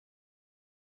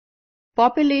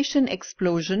Population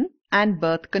explosion and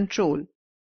birth control.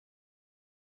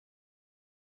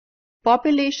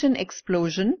 Population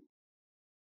explosion.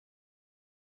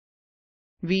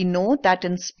 We know that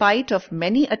in spite of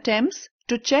many attempts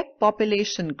to check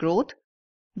population growth,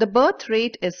 the birth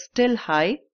rate is still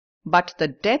high, but the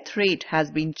death rate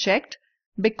has been checked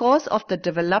because of the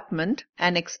development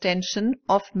and extension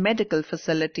of medical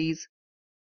facilities.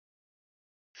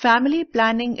 Family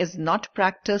planning is not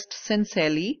practiced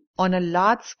sincerely on a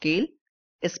large scale,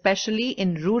 especially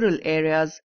in rural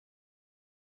areas.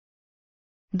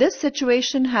 This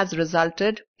situation has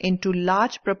resulted into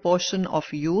large proportion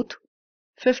of youth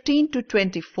 15 to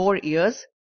 24 years,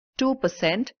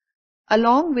 2%,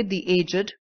 along with the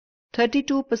aged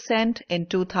 32% in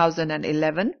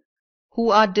 2011, who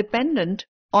are dependent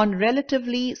on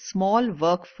relatively small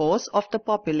workforce of the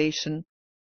population.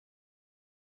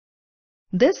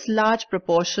 This large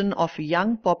proportion of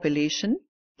young population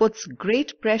puts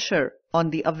great pressure on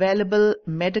the available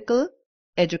medical,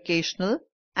 educational,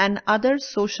 and other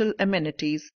social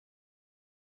amenities.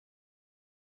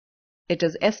 It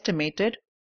is estimated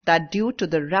that due to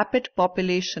the rapid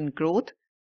population growth,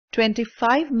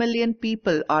 25 million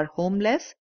people are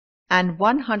homeless and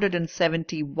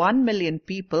 171 million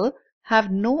people have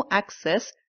no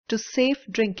access to safe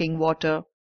drinking water.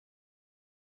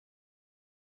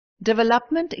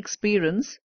 Development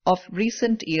experience of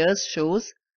recent years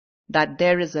shows that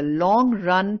there is a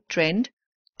long-run trend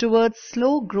towards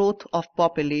slow growth of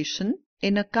population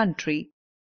in a country.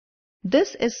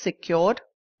 This is secured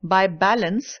by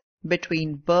balance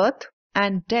between birth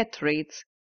and death rates.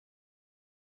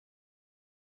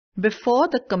 Before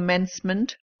the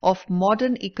commencement of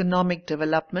modern economic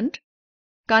development,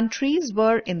 countries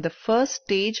were in the first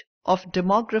stage of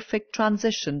demographic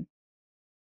transition.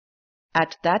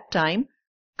 At that time,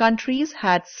 countries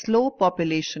had slow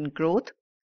population growth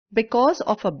because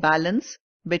of a balance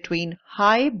between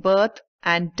high birth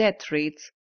and death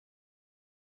rates.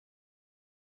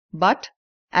 But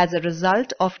as a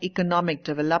result of economic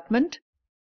development,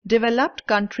 developed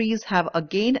countries have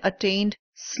again attained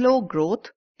slow growth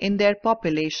in their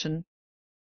population.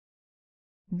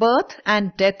 Birth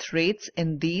and death rates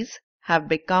in these have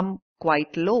become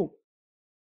quite low.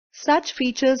 Such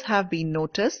features have been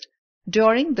noticed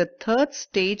during the third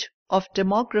stage of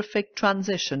demographic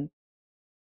transition.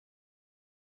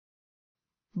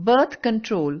 Birth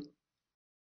control.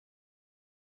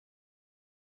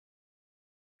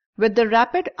 With the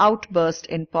rapid outburst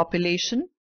in population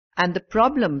and the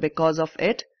problem because of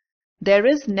it, there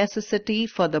is necessity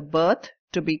for the birth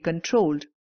to be controlled.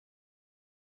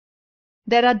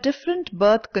 There are different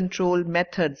birth control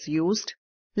methods used.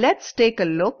 Let's take a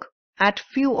look at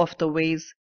few of the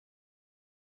ways.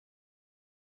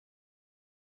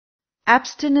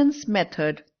 Abstinence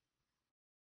method.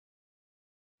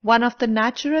 One of the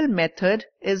natural method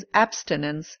is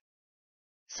abstinence.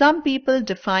 Some people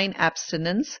define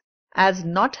abstinence as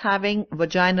not having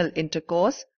vaginal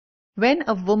intercourse when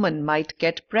a woman might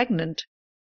get pregnant.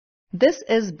 This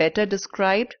is better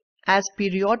described as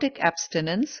periodic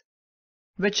abstinence,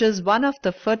 which is one of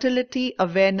the fertility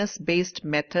awareness-based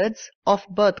methods of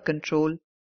birth control.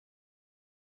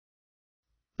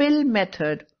 Pill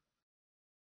method.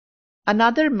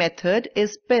 Another method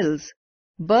is pills.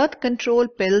 Birth control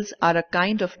pills are a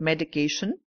kind of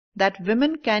medication that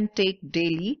women can take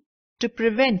daily to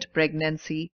prevent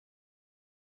pregnancy.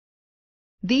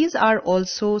 These are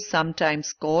also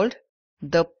sometimes called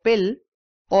the pill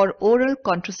or oral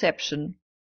contraception.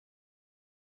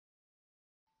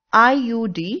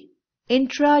 IUD,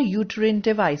 Intrauterine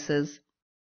Devices.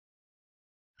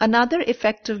 Another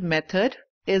effective method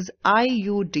is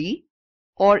IUD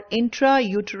or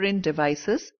Intrauterine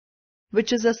Devices,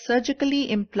 which is a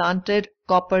surgically implanted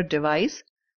copper device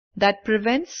that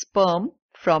prevents sperm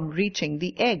from reaching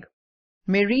the egg.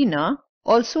 Mirena,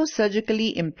 also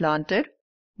surgically implanted,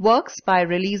 works by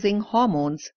releasing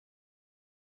hormones.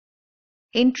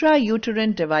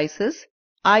 Intrauterine devices,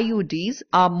 IUDs,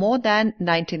 are more than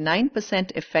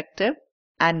 99% effective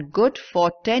and good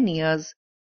for 10 years.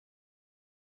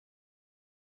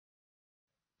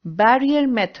 Barrier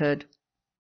method.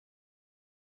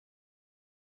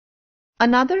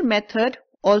 Another method,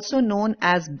 also known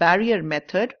as barrier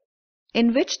method,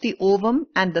 in which the ovum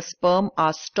and the sperm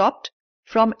are stopped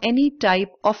from any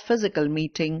type of physical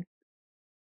meeting.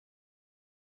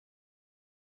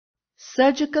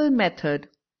 Surgical method.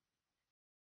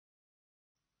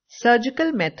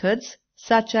 Surgical methods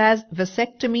such as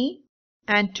vasectomy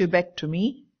and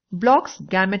tubectomy blocks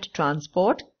gamete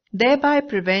transport, thereby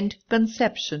prevent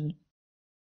conception.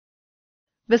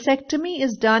 Vasectomy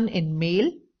is done in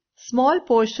male, Small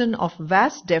portion of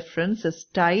vas deferens is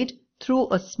tied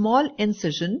through a small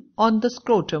incision on the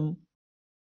scrotum.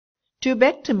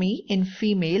 Tubectomy in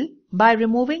female by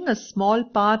removing a small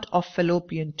part of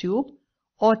fallopian tube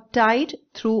or tied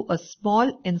through a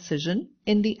small incision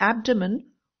in the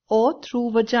abdomen or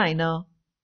through vagina.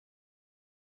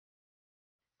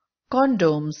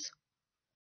 Condoms.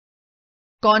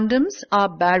 Condoms are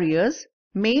barriers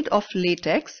made of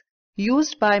latex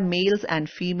used by males and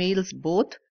females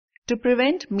both to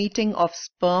prevent meeting of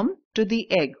sperm to the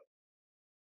egg.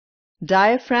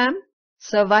 Diaphragm,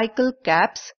 cervical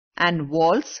caps and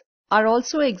walls are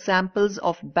also examples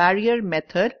of barrier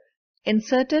method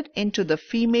inserted into the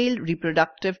female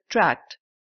reproductive tract.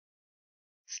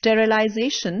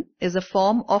 Sterilization is a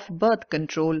form of birth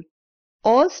control.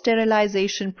 All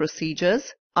sterilization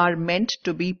procedures are meant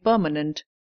to be permanent.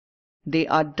 They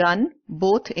are done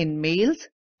both in males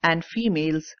and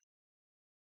females.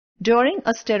 During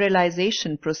a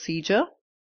sterilization procedure,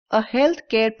 a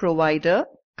healthcare provider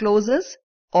closes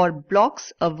or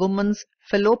blocks a woman's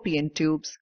fallopian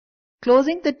tubes.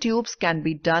 Closing the tubes can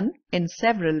be done in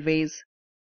several ways.